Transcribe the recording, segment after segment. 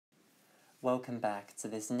Welcome back to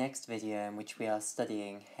this next video in which we are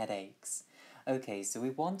studying headaches. Okay, so we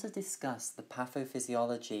want to discuss the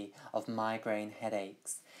pathophysiology of migraine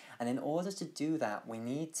headaches. And in order to do that, we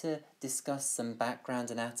need to discuss some background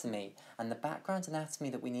anatomy. And the background anatomy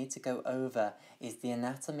that we need to go over is the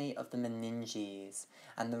anatomy of the meninges.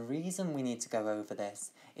 And the reason we need to go over this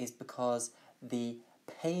is because the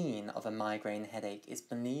pain of a migraine headache is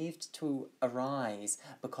believed to arise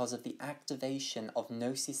because of the activation of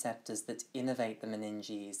nociceptors that innervate the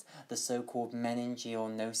meninges, the so-called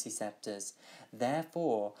meningeal nociceptors.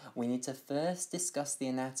 Therefore, we need to first discuss the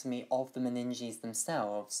anatomy of the meninges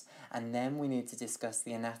themselves, and then we need to discuss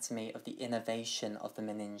the anatomy of the innervation of the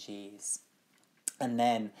meninges. And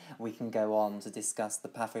then we can go on to discuss the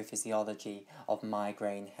pathophysiology of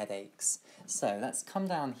migraine headaches. So let's come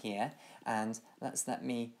down here and let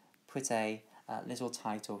me put a little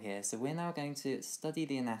title here. So we're now going to study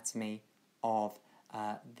the anatomy of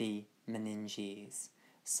the meninges.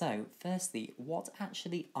 So firstly, what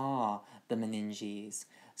actually are the meninges?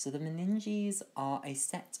 So the meninges are a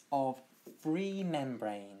set of free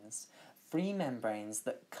membranes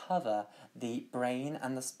that cover the brain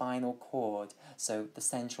and the spinal cord, so the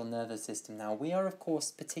central nervous system. Now, we are, of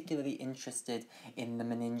course, particularly interested in the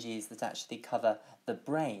meninges that actually cover the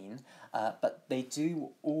brain, but they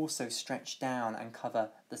do also stretch down and cover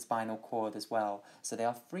the spinal cord as well. So they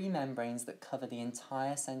are free membranes that cover the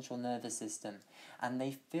entire central nervous system, and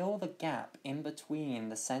they fill the gap in between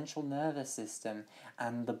the central nervous system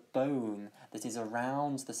and the bone that is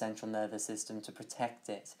around the central nervous system to protect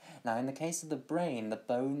it. Now, in the case of the brain, the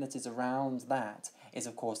bone that is around that is,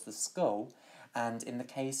 of course, the skull, and in the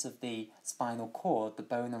case of the spinal cord, the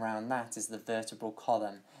bone around that is the vertebral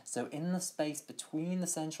column. So in the space between the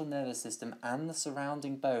central nervous system and the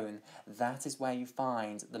surrounding bone, that is where you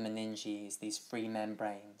find the meninges, these free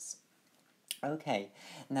membranes. Okay,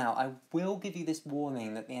 now I will give you this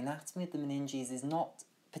warning that the anatomy of the meninges is not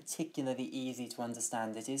particularly easy to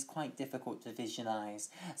understand. It is quite difficult to visualize,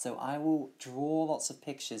 so I will draw lots of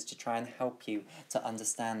pictures to try and help you to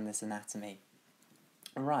understand this anatomy.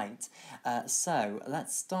 Right, so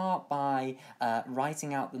let's start by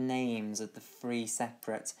writing out the names of the three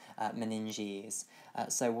separate meninges.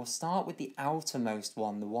 So we'll start with the outermost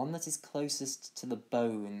one, the one that is closest to the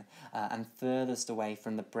bone and furthest away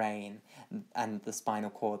from the brain and the spinal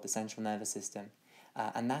cord, the central nervous system.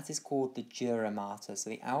 And that is called the dura mater. So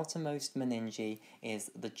the outermost meninge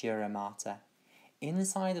is the dura mater.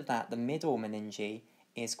 Inside of that, the middle meninge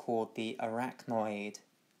is called the arachnoid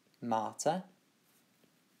mater.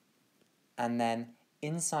 And then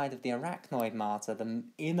inside of the arachnoid mater, the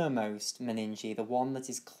innermost meninge, the one that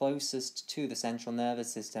is closest to the central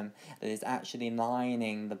nervous system, that is actually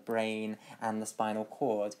lining the brain and the spinal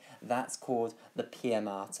cord, that's called the pia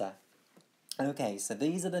mater. Okay, so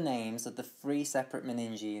these are the names of the three separate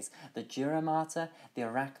meninges, the dura mater, the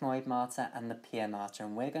arachnoid mater, and the pia mater,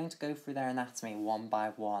 and we're going to go through their anatomy one by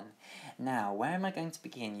one. Now, where am I going to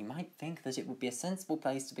begin? You might think that it would be a sensible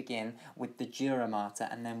place to begin with the dura mater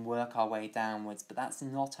and then work our way downwards, but that's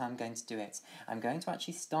not how I'm going to do it. I'm going to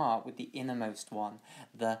actually start with the innermost one,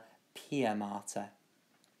 the pia mater.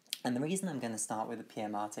 And the reason I'm going to start with the pia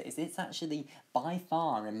mater is it's actually, by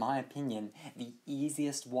far, in my opinion, the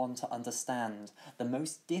easiest one to understand. The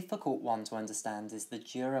most difficult one to understand is the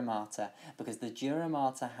dura mater, because the dura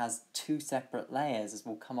mater has two separate layers, as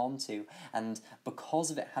we'll come on to, and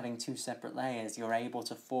because of it having two separate layers, you're able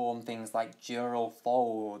to form things like dural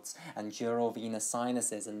folds and dural venous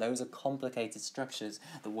sinuses, and those are complicated structures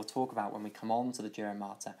that we'll talk about when we come on to the dura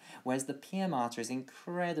mater, whereas the pia mater is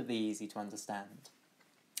incredibly easy to understand.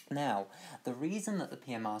 Now, the reason that the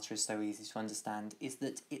pia mater is so easy to understand is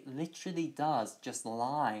that it literally does just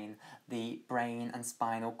line the brain and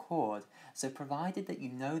spinal cord. So provided that you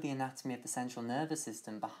know the anatomy of the central nervous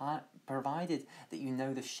system, provided that you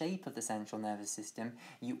know the shape of the central nervous system,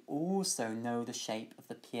 you also know the shape of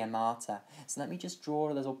the pia mater. So let me just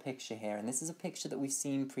draw a little picture here, and this is a picture that we've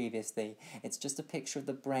seen previously. It's just a picture of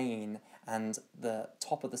the brain and the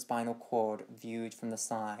top of the spinal cord viewed from the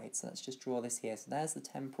side. So let's just draw this here. So there's the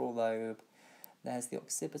temporal lobe, there's the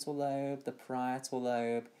occipital lobe, the parietal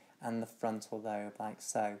lobe, and the frontal lobe, like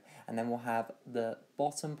so. And then we'll have the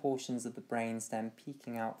bottom portions of the brainstem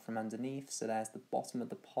peeking out from underneath. So there's the bottom of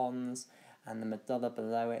the pons and the medulla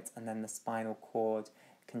below it, and then the spinal cord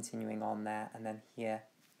continuing on there, and then here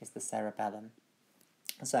is the cerebellum.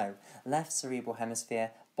 So, left cerebral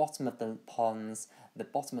hemisphere, bottom of the pons, the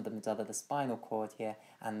bottom of the medulla, the spinal cord here,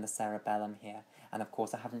 and the cerebellum here. And of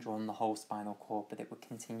course I haven't drawn the whole spinal cord, but it would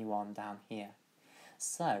continue on down here.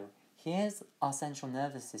 So, here's our central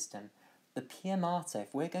nervous system. The pia mater,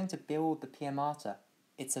 if we're going to build the pia mater,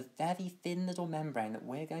 it's a very thin little membrane that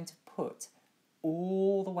we're going to put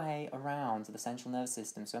all the way around the central nervous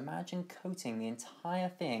system. So imagine coating the entire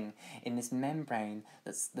thing in this membrane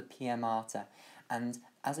that's the pia mater. And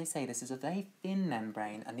as I say, this is a very thin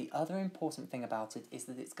membrane, and the other important thing about it is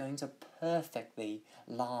that it's going to perfectly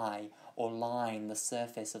lie or line the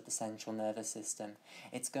surface of the central nervous system.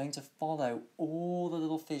 It's going to follow all the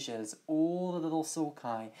little fissures, all the little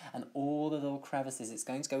sulci, and all the little crevices. It's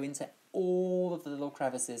going to go into all of the little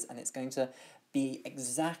crevices, and it's going to be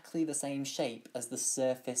exactly the same shape as the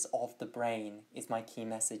surface of the brain, is my key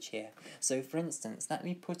message here. So for instance, let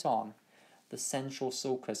me put on the central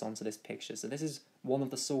sulcus onto this picture. So this is one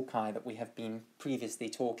of the sulci that we have been previously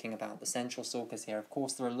talking about, the central sulcus here. Of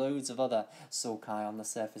course, there are loads of other sulci on the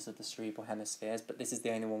surface of the cerebral hemispheres, but this is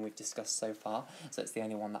the only one we've discussed so far, so it's the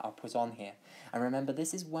only one that I'll put on here. And remember,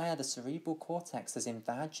 this is where the cerebral cortex has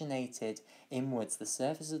invaginated inwards. The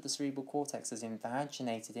surface of the cerebral cortex has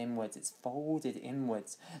invaginated inwards. It's folded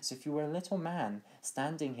inwards. So if you were a little man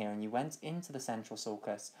standing here and you went into the central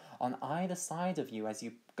sulcus, on either side of you as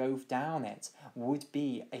you go down it would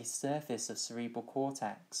be a surface of cerebral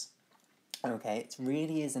cortex. Okay, it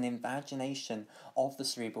really is an invagination of the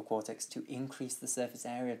cerebral cortex to increase the surface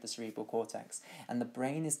area of the cerebral cortex, and the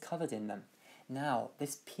brain is covered in them. Now,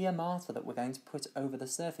 this pia mater that we're going to put over the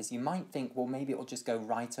surface, you might think, well, maybe it'll just go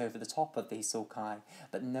right over the top of these sulci,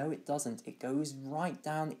 but no, it doesn't. It goes right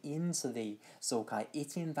down into the sulci.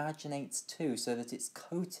 It invaginates too, so that it's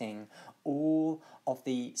coating all of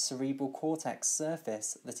the cerebral cortex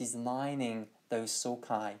surface that is lining those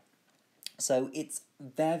sulci. So it's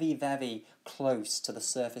very, very close to the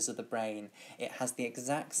surface of the brain. It has the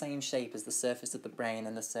exact same shape as the surface of the brain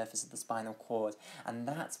and the surface of the spinal cord. And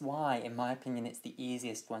that's why, in my opinion, it's the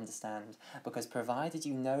easiest to understand. Because provided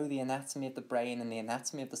you know the anatomy of the brain and the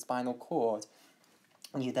anatomy of the spinal cord,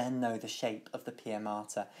 you then know the shape of the pia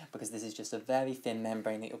mater, because this is just a very thin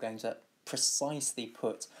membrane that you're going to precisely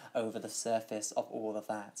put over the surface of all of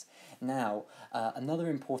that. Now, another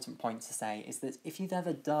important point to say is that if you've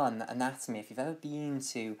ever done anatomy, if you've ever been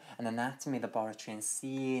to an anatomy laboratory and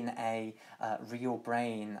seen a real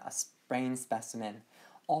brain, a brain specimen,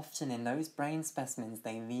 often in those brain specimens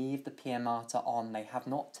they leave the pia mater on. They have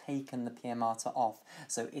not taken the pia mater off.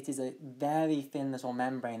 So it is a very thin little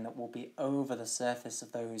membrane that will be over the surface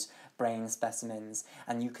of those brain specimens,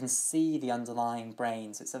 and you can see the underlying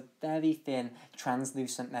brain. So it's a very thin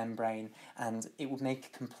translucent membrane, and it would make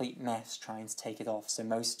a complete mess trying to take it off. So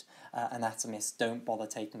most anatomists don't bother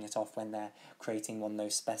taking it off when they're creating one of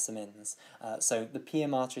those specimens. So the pia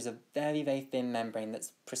mater is a very, very thin membrane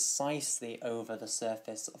that's precisely over the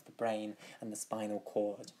surface of the brain and the spinal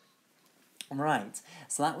cord. Right,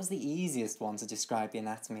 so that was the easiest one to describe the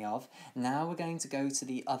anatomy of. Now we're going to go to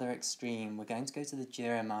the other extreme. We're going to go to the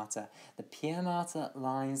dura mater. The pia mater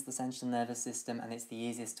lines the central nervous system, and it's the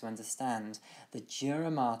easiest to understand. The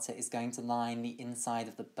dura mater is going to line the inside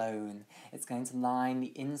of the bone. It's going to line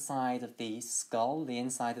the inside of the skull, the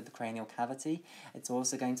inside of the cranial cavity. It's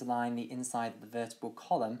also going to line the inside of the vertebral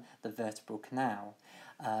column, the vertebral canal.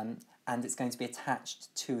 And it's going to be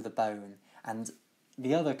attached to the bone. And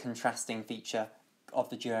the other contrasting feature of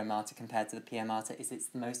the dura mater compared to the pia mater is it's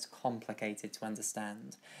the most complicated to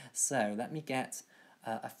understand. So let me get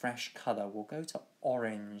a fresh colour. We'll go to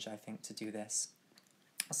orange, I think, to do this.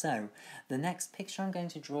 So the next picture I'm going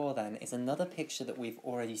to draw then is another picture that we've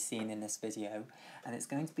already seen in this video, and it's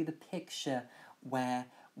going to be the picture where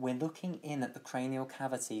we're looking in at the cranial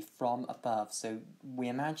cavity from above. So we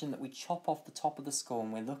imagine that we chop off the top of the skull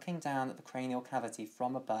and we're looking down at the cranial cavity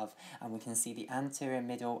from above, and we can see the anterior,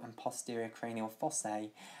 middle and posterior cranial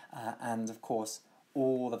fossae, and of course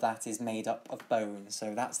all of that is made up of bone.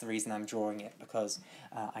 So that's the reason I'm drawing it, because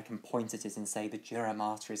I can point at it and say the dura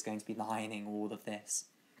mater is going to be lining all of this.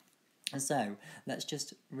 So let's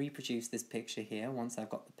just reproduce this picture here once I've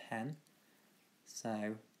got the pen. So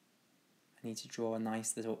I need to draw a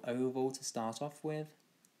nice little oval to start off with,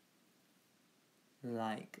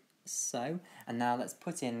 like so. And now let's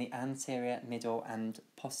put in the anterior, middle and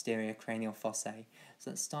posterior cranial fossae. So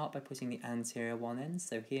let's start by putting the anterior one in.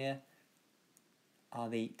 So here are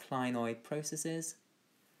the clinoid processes,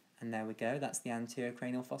 and there we go, that's the anterior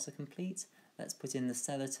cranial fossa complete. Let's put in the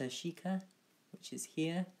sella turcica, which is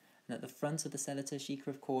here, and at the front of the sella turcica,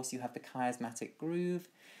 of course, you have the chiasmatic groove,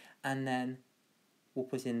 and then we'll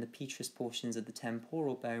put in the petrous portions of the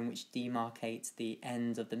temporal bone, which demarcate the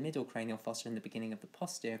end of the middle cranial fossa and the beginning of the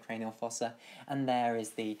posterior cranial fossa, and there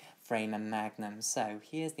is the foramen magnum. So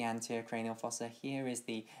here's the anterior cranial fossa, here is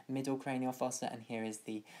the middle cranial fossa, and here is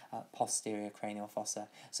the posterior cranial fossa.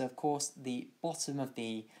 So of course the bottom of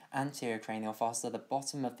the anterior cranial fossa, the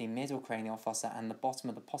bottom of the middle cranial fossa, and the bottom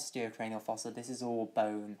of the posterior cranial fossa, this is all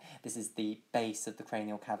bone. This is the base of the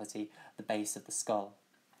cranial cavity, the base of the skull.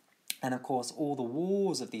 And of course all the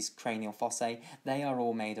walls of these cranial fossae, they are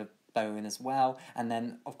all made of bone as well, and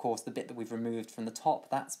then of course the bit that we've removed from the top,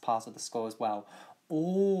 that's part of the skull as well.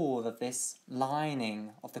 All of this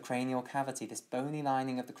lining of the cranial cavity, this bony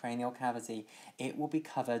lining of the cranial cavity, it will be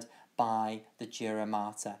covered by the dura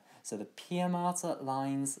mater. So the pia mater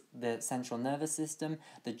lines the central nervous system,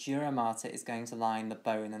 the dura mater is going to line the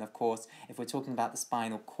bone, and of course if we're talking about the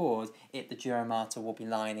spinal cord, the dura mater will be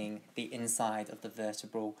lining the inside of the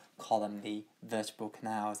vertebral column, the vertebral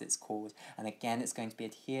canal as it's called, and again it's going to be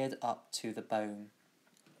adhered up to the bone.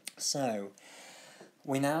 So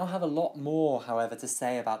we now have a lot more, however, to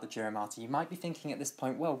say about the dura mater. You might be thinking at this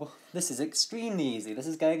point, well, this is extremely easy, this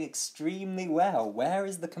is going extremely well. Where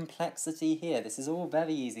is the complexity here? This is all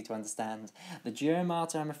very easy to understand. The dura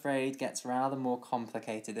mater, I'm afraid, gets rather more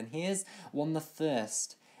complicated, and here's one of the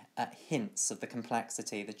first hints of the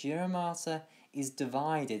complexity. The dura mater is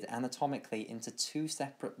divided anatomically into two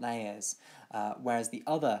separate layers, whereas the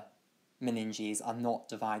other meninges are not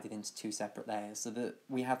divided into two separate layers. So that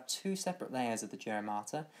we have two separate layers of the dura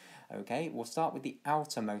mater. Okay, we'll start with the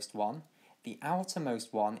outermost one. The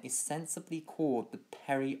outermost one is sensibly called the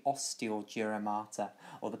periosteal dura mater,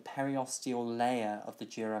 or the periosteal layer of the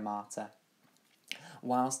dura mater.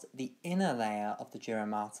 Whilst the inner layer of the dura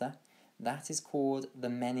mater, that is called the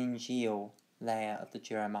meningeal layer of the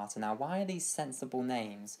dura mater. Now, why are these sensible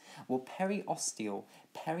names? Well, periosteal.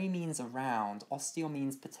 Peri means around, osteal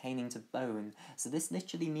means pertaining to bone. So this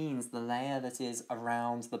literally means the layer that is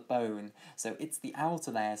around the bone. So it's the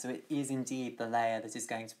outer layer, so it is indeed the layer that is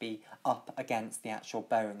going to be up against the actual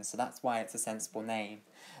bone. So that's why it's a sensible name.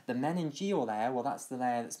 The meningeal layer, well, that's the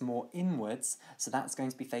layer that's more inwards, so that's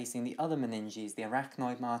going to be facing the other meninges, the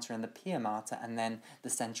arachnoid mater and the pia mater, and then the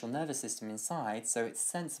central nervous system inside, so it's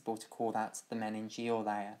sensible to call that the meningeal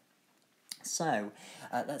layer. So,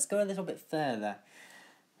 let's go a little bit further.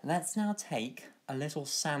 Let's now take a little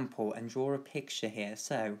sample and draw a picture here.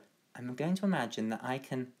 So, I'm going to imagine that I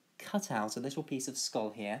can cut out a little piece of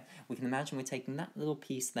skull here. We can imagine we're taking that little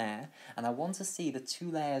piece there, and I want to see the two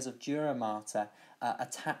layers of dura mater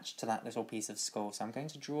attached to that little piece of skull. So I'm going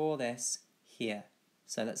to draw this here.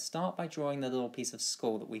 So let's start by drawing the little piece of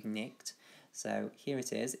skull that we've nicked. So here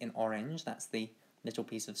it is in orange, that's the little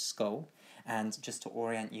piece of skull. And just to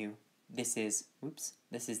orient you, this is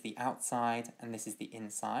the outside and this is the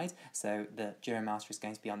inside. So the dura mater is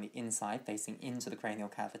going to be on the inside, facing into the cranial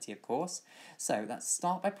cavity, of course. So let's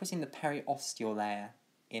start by putting the periosteal layer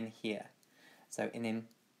in here. So in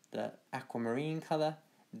the aquamarine colour,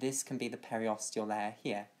 this can be the periosteal layer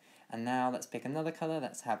here. And now let's pick another colour,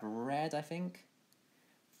 let's have red, I think,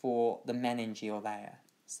 for the meningeal layer.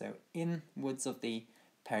 So inwards of the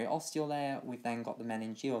periosteal layer, we've then got the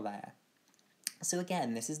meningeal layer. So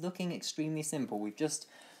again, this is looking extremely simple. We've just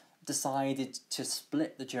decided to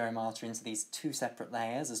split the dura mater into these two separate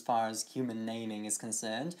layers as far as human naming is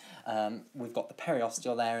concerned. We've got the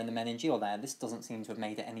periosteal layer and the meningeal layer. This doesn't seem to have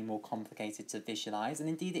made it any more complicated to visualise, and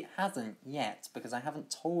indeed it hasn't yet, because I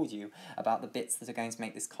haven't told you about the bits that are going to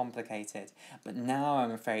make this complicated. But now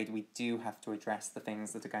I'm afraid we do have to address the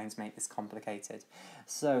things that are going to make this complicated.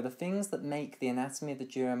 So the things that make the anatomy of the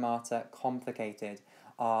dura mater complicated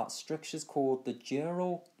are structures called the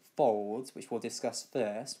dural folds, which we'll discuss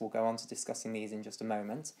first. We'll go on to discussing these in just a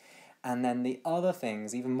moment. And then the other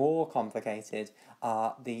things, even more complicated,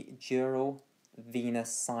 are the dural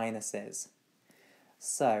venous sinuses.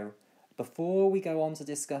 So, before we go on to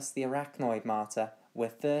discuss the arachnoid mater, we're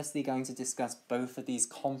firstly going to discuss both of these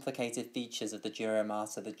complicated features of the dura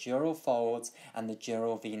mater, the dural folds and the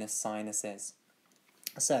dural venous sinuses.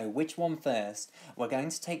 So, which one first? We're going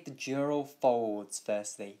to take the dural folds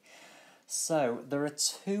firstly. So, there are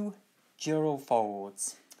two dural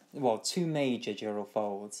folds, well, two major dural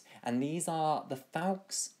folds, and these are the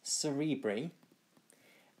falx cerebri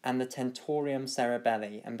and the tentorium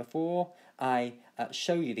cerebelli. And before I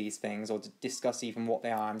show you these things, or discuss even what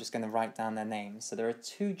they are, I'm just going to write down their names. So there are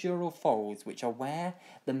two dural folds, which are where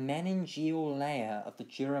the meningeal layer of the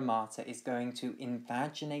dura mater is going to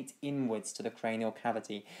invaginate inwards to the cranial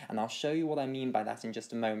cavity, and I'll show you what I mean by that in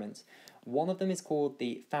just a moment. One of them is called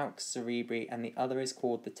the falx cerebri, and the other is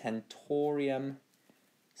called the tentorium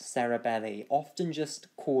cerebelli, often just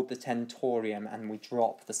called the tentorium, and we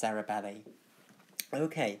drop the cerebelli.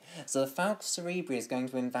 Okay, so the falx cerebri is going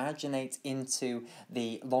to invaginate into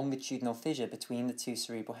the longitudinal fissure between the two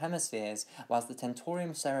cerebral hemispheres, whilst the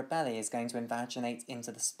tentorium cerebelli is going to invaginate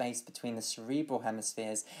into the space between the cerebral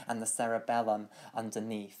hemispheres and the cerebellum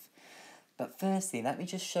underneath. But firstly, let me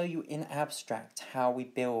just show you in abstract how we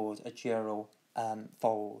build a dural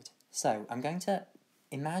fold. So I'm going to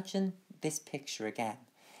imagine this picture again,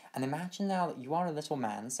 and imagine now that you are a little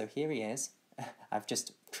man, so here he is. I've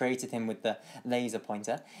just created him with the laser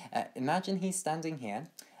pointer. Imagine he's standing here,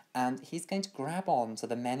 and he's going to grab on to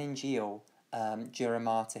the meningeal dura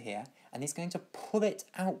mater here, and he's going to pull it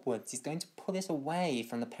outwards. He's going to pull it away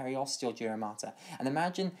from the periosteal dura mater. And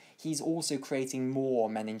imagine he's also creating more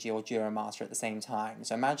meningeal dura mater at the same time.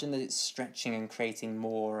 So imagine that it's stretching and creating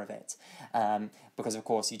more of it, because of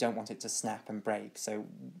course you don't want it to snap and break. So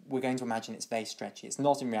we're going to imagine it's very stretchy. It's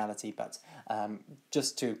not in reality, but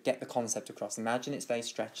just to get the concept across, imagine it's very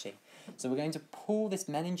stretchy. So we're going to pull this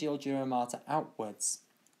meningeal dura mater outwards.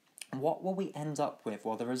 What will we end up with?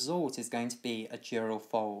 Well, the result is going to be a dural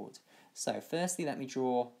fold. So firstly, let me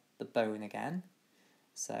draw the bone again.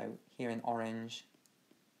 So here in orange,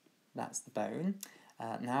 that's the bone.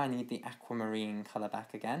 Now I need the aquamarine colour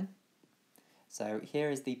back again. So here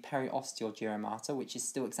is the periosteal dura mater, which is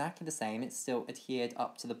still exactly the same. It's still adhered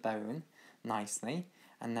up to the bone nicely.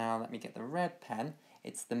 And now let me get the red pen.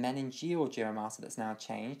 It's the meningeal dura mater that's now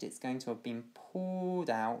changed. It's going to have been pulled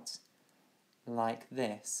out like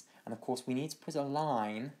this. And of course we need to put a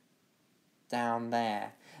line down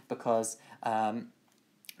there, because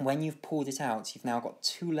when you've pulled it out, you've now got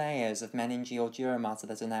two layers of meningeal dura mater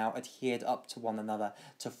that are now adhered up to one another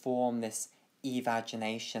to form this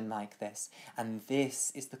evagination like this. And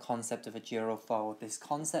this is the concept of a dural fold, this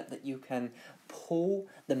concept that you can pull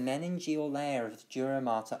the meningeal layer of the dura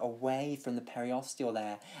mater away from the periosteal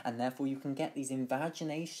layer, and therefore you can get these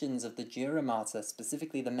invaginations of the dura mater,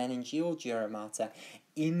 specifically the meningeal dura mater,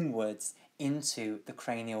 inwards into the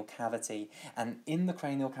cranial cavity. And in the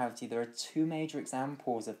cranial cavity there are two major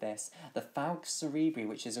examples of this: the falx cerebri,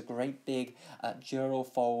 which is a great big dural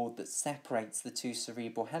fold that separates the two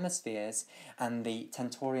cerebral hemispheres, and the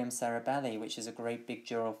tentorium cerebelli, which is a great big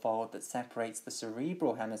dural fold that separates the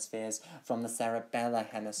cerebral hemispheres from the cerebellar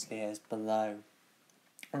hemispheres below.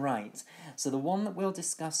 Right, so the one that we'll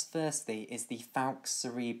discuss firstly is the falx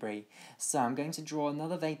cerebri. So I'm going to draw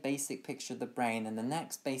another very basic picture of the brain, and the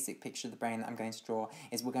next basic picture of the brain that I'm going to draw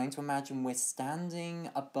is we're going to imagine we're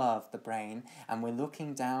standing above the brain and we're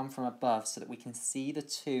looking down from above so that we can see the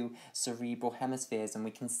two cerebral hemispheres and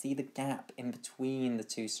we can see the gap in between the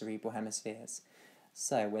two cerebral hemispheres.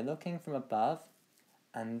 So we're looking from above,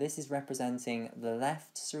 and this is representing the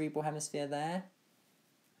left cerebral hemisphere there,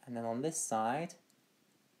 and then on this side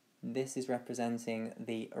this is representing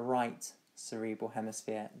the right cerebral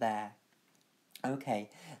hemisphere there.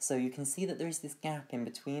 Okay, so you can see that there is this gap in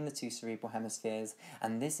between the two cerebral hemispheres,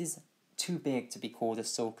 and this is too big to be called a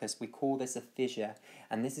sulcus. We call this a fissure,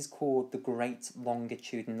 and this is called the great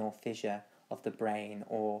longitudinal fissure of the brain,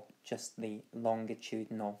 or just the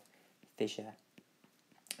longitudinal fissure.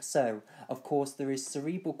 So, of course, there is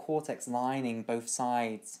cerebral cortex lining both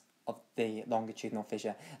sides of the longitudinal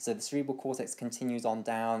fissure. So the cerebral cortex continues on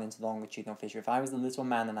down into the longitudinal fissure. If I was a little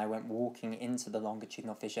man and I went walking into the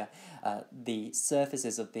longitudinal fissure, the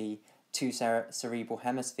surfaces of the two cerebral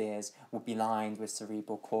hemispheres would be lined with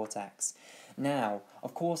cerebral cortex. Now,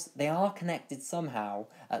 of course, they are connected somehow,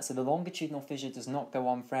 so the longitudinal fissure does not go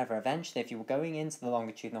on forever. Eventually, if you were going into the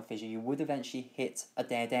longitudinal fissure, you would eventually hit a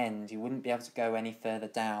dead end. You wouldn't be able to go any further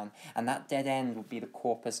down, and that dead end would be the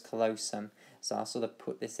corpus callosum. So I'll sort of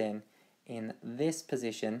put this in this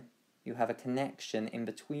position. You have a connection in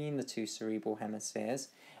between the two cerebral hemispheres,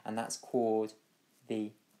 and that's called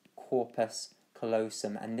the corpus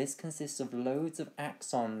callosum, and this consists of loads of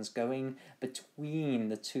axons going between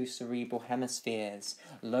the two cerebral hemispheres.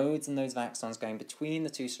 Loads and loads of axons going between the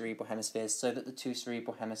two cerebral hemispheres so that the two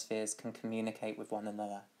cerebral hemispheres can communicate with one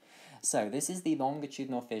another. So this is the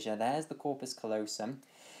longitudinal fissure. There's the corpus callosum.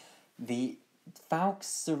 The falx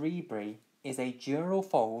cerebri is a dural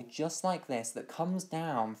fold just like this that comes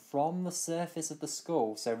down from the surface of the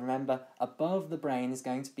skull. So remember, above the brain is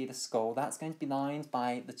going to be the skull. That's going to be lined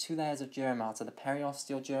by the two layers of dura mater, the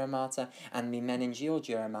periosteal dura mater and the meningeal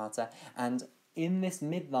dura mater. And in this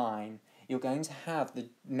midline, you're going to have the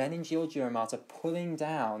meningeal dura mater pulling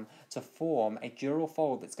down to form a dural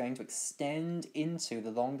fold that's going to extend into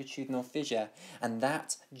the longitudinal fissure, and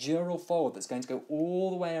that dural fold that's going to go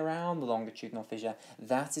all the way around the longitudinal fissure,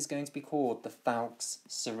 that is going to be called the falx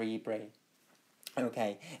cerebri.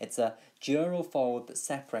 Okay, it's a dural fold that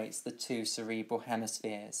separates the two cerebral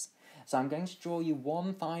hemispheres. So I'm going to draw you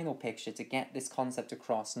one final picture to get this concept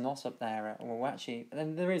across, not up there. Well, actually,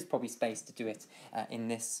 then there is probably space to do it in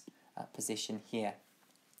this position here.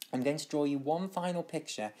 I'm going to draw you one final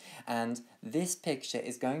picture, and this picture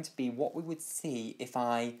is going to be what we would see if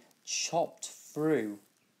I chopped through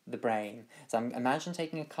the brain. So imagine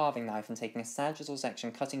taking a carving knife and taking a sagittal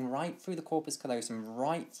section, cutting right through the corpus callosum,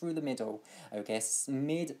 right through the middle, okay,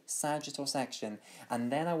 mid-sagittal section,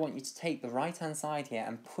 and then I want you to take the right-hand side here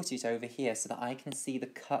and put it over here so that I can see the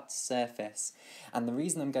cut surface. And the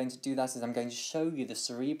reason I'm going to do that is I'm going to show you the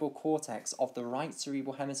cerebral cortex of the right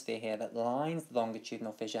cerebral hemisphere here that lines the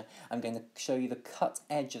longitudinal fissure. I'm going to show you the cut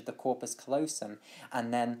edge of the corpus callosum,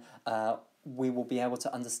 and then we will be able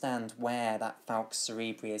to understand where that falx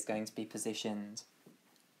cerebri is going to be positioned.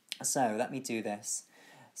 So let me do this.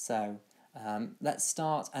 So let's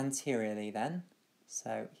start anteriorly then.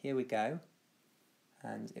 So here we go.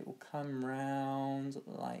 And it will come round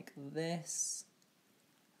like this,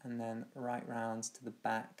 and then right round to the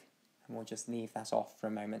back, and we'll just leave that off for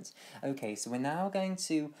a moment. Okay, so we're now going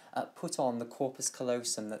to put on the corpus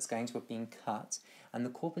callosum that's going to have been cut, and the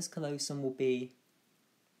corpus callosum will be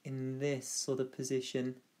in this sort of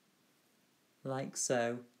position, like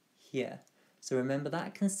so, here. So remember,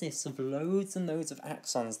 that consists of loads and loads of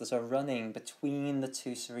axons that are running between the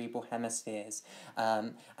two cerebral hemispheres,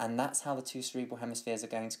 and that's how the two cerebral hemispheres are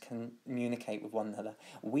going to communicate with one another.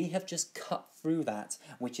 We have just cut through that,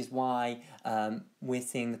 which is why we're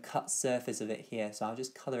seeing the cut surface of it here. So I'll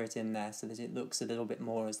just colour it in there so that it looks a little bit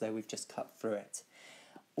more as though we've just cut through it.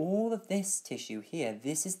 All of this tissue here,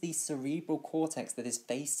 this is the cerebral cortex that is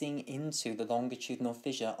facing into the longitudinal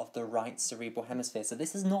fissure of the right cerebral hemisphere. So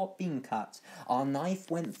this has not been cut. Our knife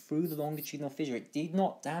went through the longitudinal fissure. It did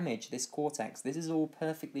not damage this cortex. This is all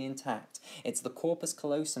perfectly intact. It's the corpus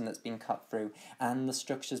callosum that's been cut through, and the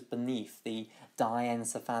structures beneath, the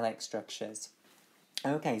diencephalic structures.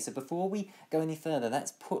 Okay, so before we go any further,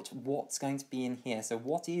 let's put what's going to be in here. So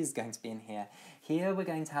what is going to be in here? Here we're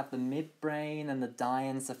going to have the midbrain and the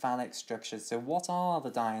diencephalic structures. So what are the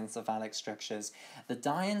diencephalic structures? The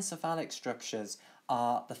diencephalic structures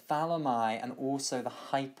are the thalami and also the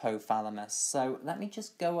hypothalamus. So let me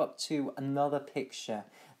just go up to another picture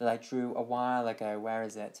that I drew a while ago. Where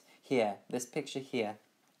is it? Here, this picture here.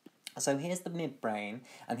 So here's the midbrain,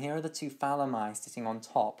 and here are the two thalami sitting on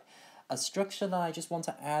top. A structure that I just want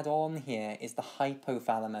to add on here is the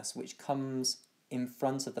hypothalamus, which comes in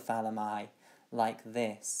front of the thalami, like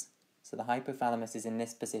this. So the hypothalamus is in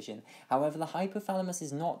this position. However, the hypothalamus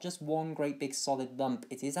is not just one great big solid lump,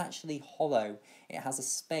 it is actually hollow. It has a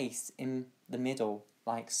space in the middle,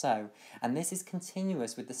 like so. And this is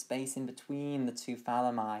continuous with the space in between the two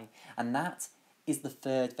thalami, and that is the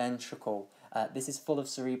third ventricle. This is full of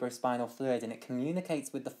cerebrospinal fluid, and it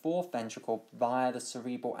communicates with the fourth ventricle via the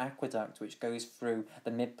cerebral aqueduct, which goes through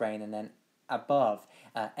the midbrain and then above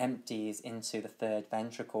empties into the third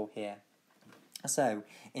ventricle here. So,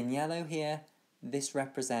 in yellow here, this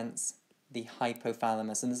represents the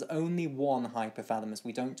hypothalamus, and there's only one hypothalamus.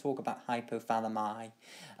 We don't talk about hypothalami.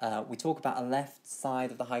 We talk about a left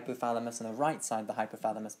side of the hypothalamus and a right side of the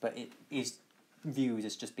hypothalamus, but it is viewed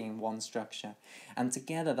as just being one structure. And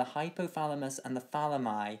together, the hypothalamus and the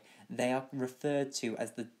thalami, they are referred to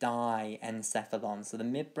as the diencephalon. So the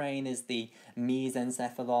midbrain is the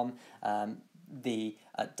mesencephalon. The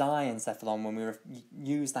diencephalon, when we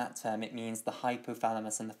use that term, it means the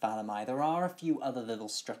hypothalamus and the thalami. There are a few other little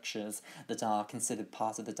structures that are considered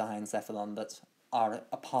part of the diencephalon that are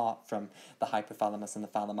apart from the hypothalamus and the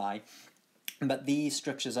thalami. But these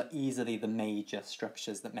structures are easily the major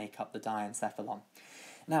structures that make up the diencephalon.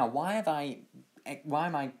 Now, why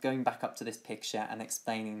am I going back up to this picture and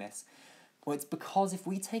explaining this? Well, it's because if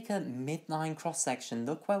we take a midline cross-section,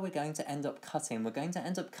 look where we're going to end up cutting. We're going to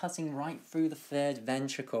end up cutting right through the third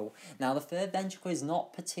ventricle. Now, the third ventricle is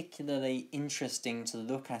not particularly interesting to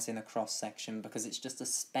look at in a cross-section because it's just a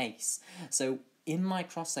space. So in my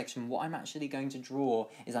cross-section, what I'm actually going to draw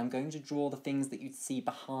is I'm going to draw the things that you'd see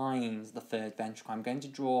behind the third ventricle. I'm going to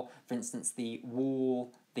draw, for instance, the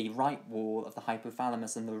right wall of the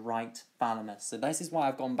hypothalamus and the right thalamus. So this is why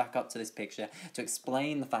I've gone back up to this picture, to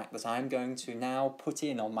explain the fact that I'm going to now put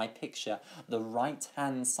in on my picture the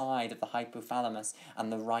right-hand side of the hypothalamus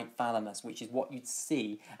and the right thalamus, which is what you'd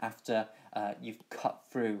see after you've cut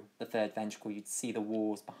through the third ventricle. You'd see the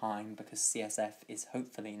walls behind because CSF is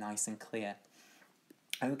hopefully nice and clear.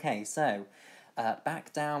 Okay, so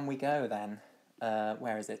back down we go then.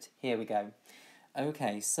 Where is it? Here we go.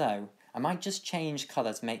 Okay, so I might just change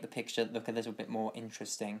colour to make the picture look a little bit more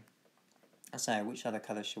interesting. So, which other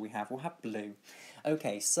colours should we have? We'll have blue.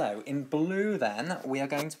 Okay, so in blue then, we are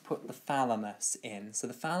going to put the thalamus in. So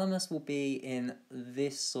the thalamus will be in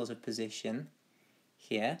this sort of position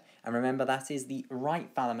here. And remember, that is the right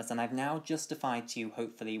thalamus, and I've now justified to you,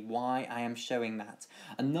 hopefully, why I am showing that.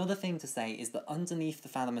 Another thing to say is that underneath the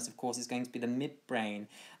thalamus, of course, is going to be the midbrain.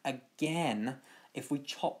 Again, if we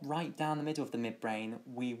chop right down the middle of the midbrain,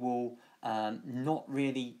 we will not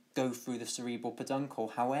really go through the cerebral peduncle.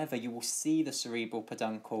 However, you will see the cerebral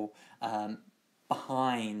peduncle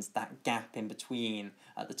behind that gap in between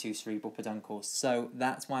the two cerebral peduncles. So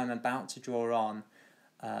that's why I'm about to draw on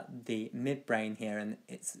the midbrain here, and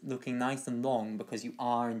it's looking nice and long because you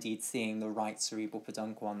are indeed seeing the right cerebral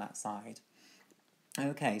peduncle on that side.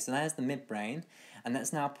 Okay, so there's the midbrain, and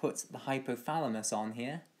let's now put the hypothalamus on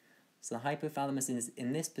here. So the hypothalamus is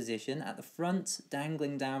in this position. At the front,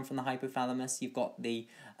 dangling down from the hypothalamus, you've got the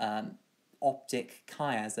optic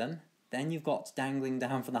chiasm. Then you've got dangling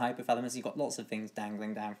down from the hypothalamus, you've got lots of things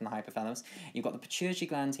dangling down from the hypothalamus. You've got the pituitary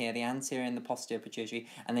gland here, the anterior and the posterior pituitary,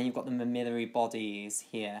 and then you've got the mammillary bodies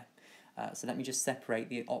here. So let me just separate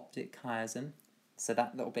the optic chiasm. So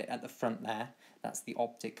that little bit at the front there, that's the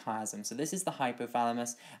optic chiasm. So this is the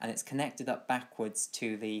hypothalamus, and it's connected up backwards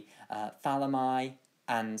to the thalami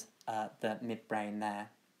and the midbrain there.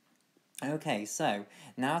 Okay, so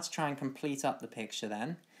now to try and complete up the picture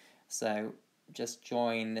then. So just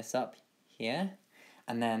join this up here,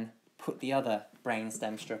 and then put the other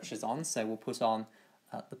brainstem structures on. So we'll put on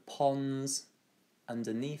the pons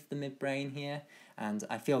underneath the midbrain here, and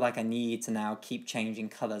I feel like I need to now keep changing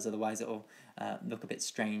colours, otherwise it will look a bit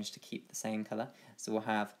strange to keep the same colour. So we'll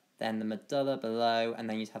have then the medulla below, and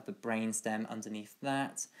then you'd have the brainstem underneath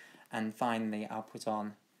that, and finally I'll put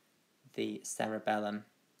on the cerebellum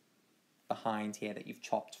behind here that you've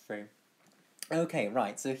chopped through. Okay,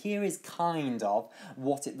 right, so here is kind of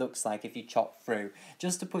what it looks like if you chop through.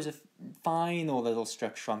 Just to put a final little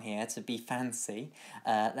structure on here to be fancy,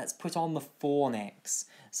 let's put on the fornix.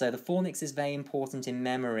 So the fornix is very important in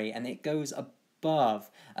memory, and it goes above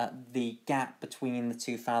the gap between the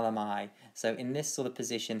two thalami. So in this sort of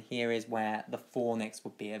position, here is where the fornix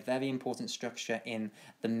would be, a very important structure in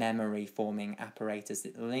the memory forming apparatus.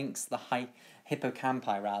 It links the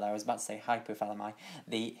hippocampi, rather, I was about to say hypothalami,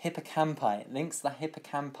 the hippocampi, it links the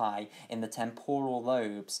hippocampi in the temporal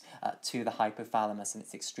lobes to the hypothalamus, and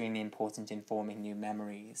it's extremely important in forming new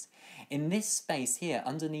memories. In this space here,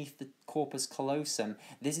 underneath the corpus callosum,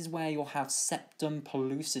 this is where you'll have septum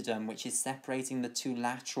pellucidum, which is separating the two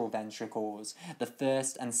lateral ventricles, the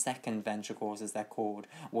first and second ventricles as they're called.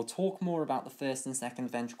 We'll talk more about the first and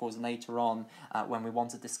second ventricles later on when we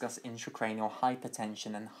want to discuss intracranial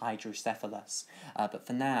hypertension and hydrocephalus. But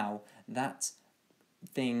for now, that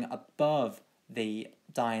thing above the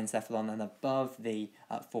diencephalon and above the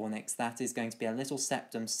fornix, that is going to be a little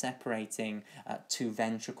septum separating two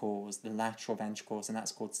ventricles, the lateral ventricles, and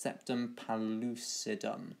that's called septum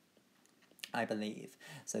pellucidum, I believe.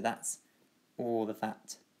 So that's all of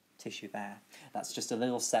that tissue there. That's just a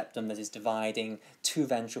little septum that is dividing two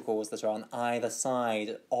ventricles that are on either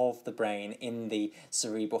side of the brain in the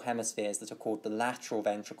cerebral hemispheres that are called the lateral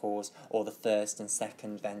ventricles or the first and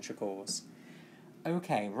second ventricles.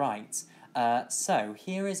 Okay, right. So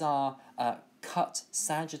here is our cut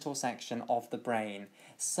sagittal section of the brain.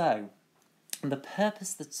 So the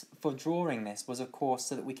purpose for drawing this was, of course,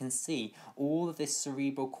 so that we can see all of this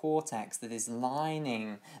cerebral cortex that is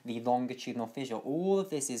lining the longitudinal fissure. All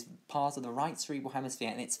of this is part of the right cerebral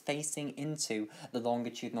hemisphere, and it's facing into the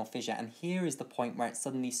longitudinal fissure. And here is the point where it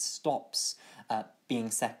suddenly stops being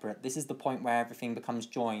separate. This is the point where everything becomes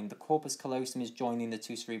joined. The corpus callosum is joining the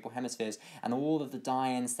two cerebral hemispheres, and all of the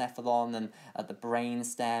diencephalon and the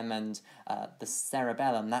brainstem and the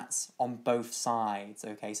cerebellum, that's on both sides,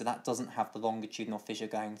 okay? So that doesn't have the longitudinal fissure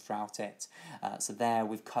going throughout it. So there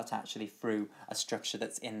we've cut actually through a structure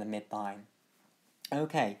that's in the midline.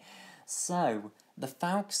 Okay, so the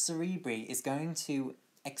falx cerebri is going to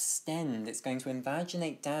extend, it's going to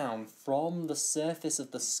invaginate down from the surface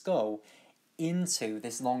of the skull into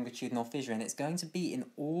this longitudinal fissure, and it's going to be in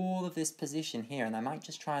all of this position here, and I might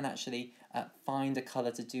just try and actually find a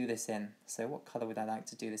colour to do this in. So what colour would I like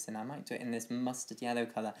to do this in? I might do it in this mustard yellow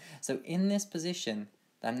colour. So in this position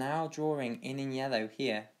that I'm now drawing in yellow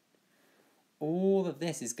here, all of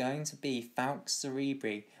this is going to be falx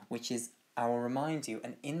cerebri, which is, I will remind you,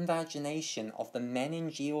 an invagination of the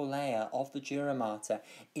meningeal layer of the dura mater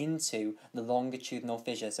into the longitudinal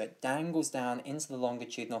fissure. So it dangles down into the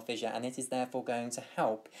longitudinal fissure, and it is therefore going to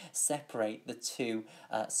help separate the two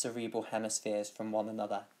cerebral hemispheres from one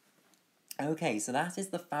another. Okay, so that is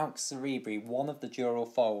the falx cerebri, one of the dural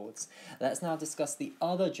folds. Let's now discuss the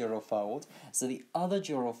other dural fold. So the other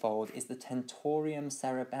dural fold is the tentorium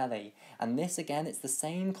cerebelli, and this again, it's the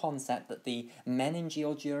same concept that the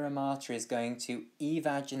meningeal dura mater is going to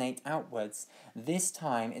evaginate outwards. This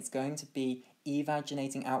time it's going to be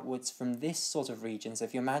evaginating outwards from this sort of region. So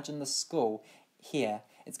if you imagine the skull here,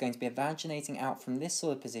 it's going to be evaginating out from this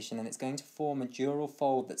sort of position, and it's going to form a dural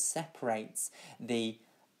fold that separates the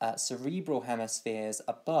cerebral hemispheres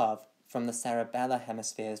above from the cerebellar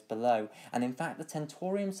hemispheres below. And in fact, the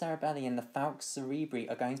tentorium cerebelli and the falx cerebri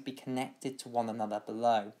are going to be connected to one another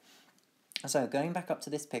below. So going back up to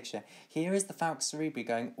this picture, here is the falx cerebri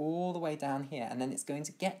going all the way down here, and then it's going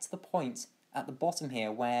to get to the point at the bottom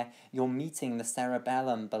here where you're meeting the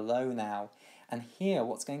cerebellum below now. And here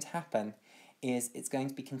what's going to happen is it's going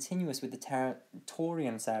to be continuous with the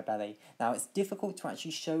tentorium cerebelli. Now, it's difficult to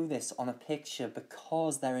actually show this on a picture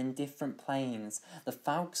because they're in different planes. The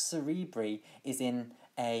falx cerebri is in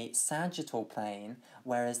a sagittal plane,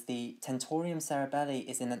 whereas the tentorium cerebelli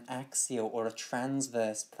is in an axial or a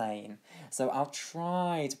transverse plane. So I'll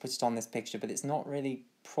try to put it on this picture, but it's not really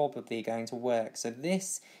probably going to work. So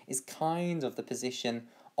this is kind of the position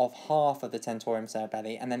of half of the tentorium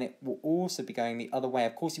cerebelli, and then it will also be going the other way.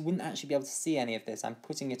 Of course, you wouldn't actually be able to see any of this. I'm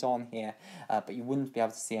putting it on here, but you wouldn't be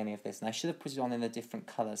able to see any of this. And I should have put it on in a different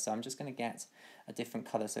colour, so I'm just going to get a different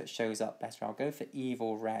colour so it shows up better. I'll go for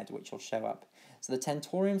evil red, which will show up. So the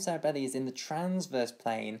tentorium cerebelli is in the transverse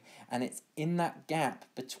plane, and it's in that gap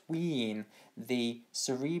between the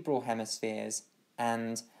cerebral hemispheres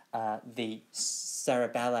and the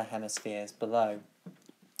cerebellar hemispheres below.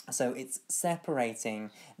 So it's separating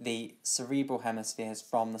the cerebral hemispheres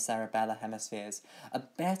from the cerebellar hemispheres. A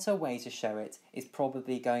better way to show it is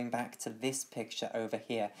probably going back to this picture over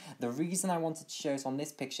here. The reason I wanted to show it on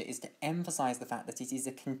this picture is to emphasize the fact that it is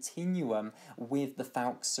a continuum with the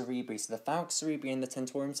falx cerebri. So the falx cerebri and the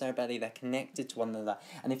tentorium cerebelli, they're connected to one another.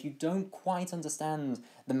 And if you don't quite understand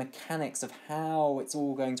the mechanics of how it's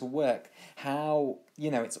all going to work, how,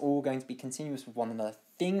 it's all going to be continuous with one another,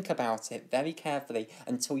 think about it very carefully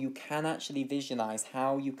until you can actually visualize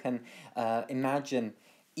how you can imagine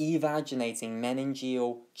evaginating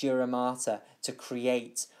meningeal dura mater to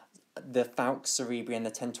create the falx cerebri and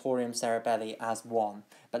the tentorium cerebelli as one.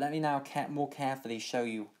 But let me now more carefully show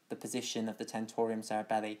you the position of the tentorium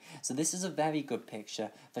cerebelli. So this is a very good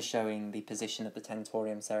picture for showing the position of the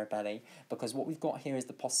tentorium cerebelli, because what we've got here is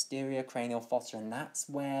the posterior cranial fossa, and that's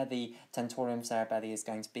where the tentorium cerebelli is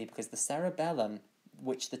going to be, because the cerebellum,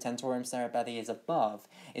 which the tentorium cerebelli is above,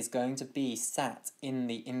 is going to be sat in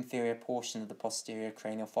the inferior portion of the posterior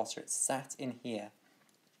cranial fossa. It's sat in here.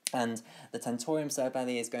 And the tentorium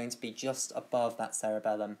cerebelli is going to be just above that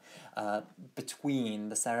cerebellum, between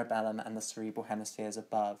the cerebellum and the cerebral hemispheres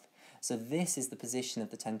above. So this is the position of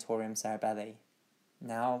the tentorium cerebelli,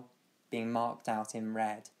 now being marked out in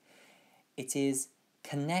red. It is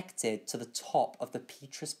connected to the top of the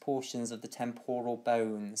petrous portions of the temporal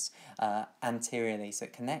bones anteriorly. So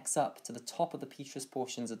it connects up to the top of the petrous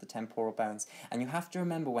portions of the temporal bones. And you have to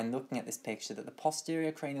remember when looking at this picture that the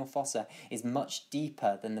posterior cranial fossa is much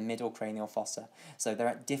deeper than the middle cranial fossa. So they're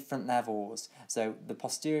at different levels. So the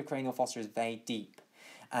posterior cranial fossa is very deep.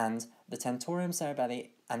 And the tentorium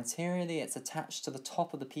cerebelli, anteriorly, it's attached to the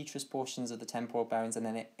top of the petrous portions of the temporal bones, and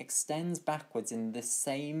then it extends backwards in this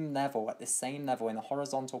same level, at this same level in a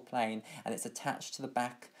horizontal plane, and it's attached to the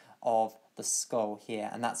back of the skull here,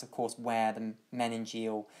 and that's of course where the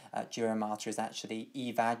meningeal dura mater is actually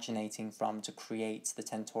evaginating from to create the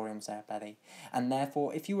tentorium cerebelli. And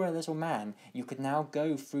therefore, if you were a little man, you could now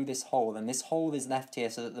go through this hole, and this hole is left here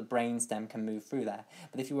so that the brainstem can move through there.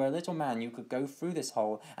 But if you were a little man, you could go through this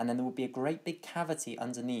hole, and then there would be a great big cavity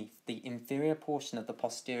underneath the inferior portion of the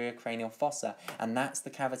posterior cranial fossa, and that's the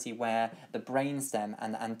cavity where the brainstem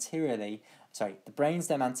and the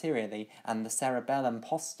brainstem anteriorly and the cerebellum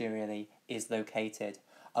posteriorly is located.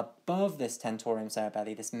 Above this tentorium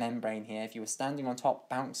cerebelli, this membrane here, if you were standing on top,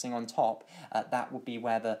 bouncing on top, that would be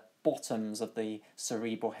where the bottoms of the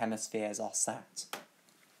cerebral hemispheres are sat.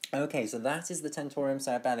 Okay, so that is the tentorium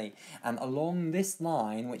cerebelli, and along this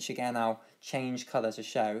line, which again I'll change colour to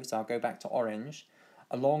show, so I'll go back to orange,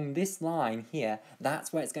 along this line here,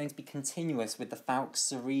 that's where it's going to be continuous with the falx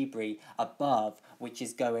cerebri above, which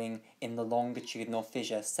is going in the longitudinal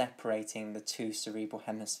fissure separating the two cerebral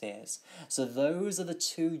hemispheres. So those are the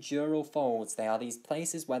two dural folds. They are these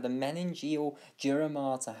places where the meningeal dura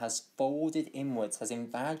mater has folded inwards, has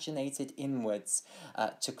invaginated inwards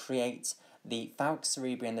to create the falx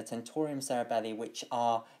cerebri and the tentorium cerebelli, which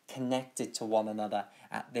are connected to one another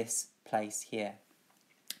at this place here.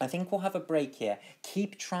 I think we'll have a break here.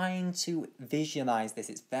 Keep trying to visualize this.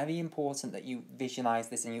 It's very important that you visualize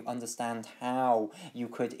this and you understand how you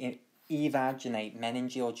could evaginate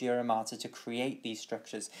meningeal duromata to create these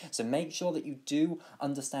structures. So make sure that you do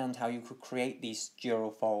understand how you could create these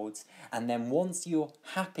dural folds, and then once you're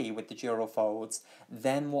happy with the dural folds,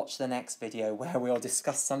 then watch the next video where we'll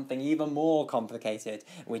discuss something even more complicated,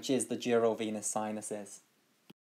 which is the dural venous sinuses.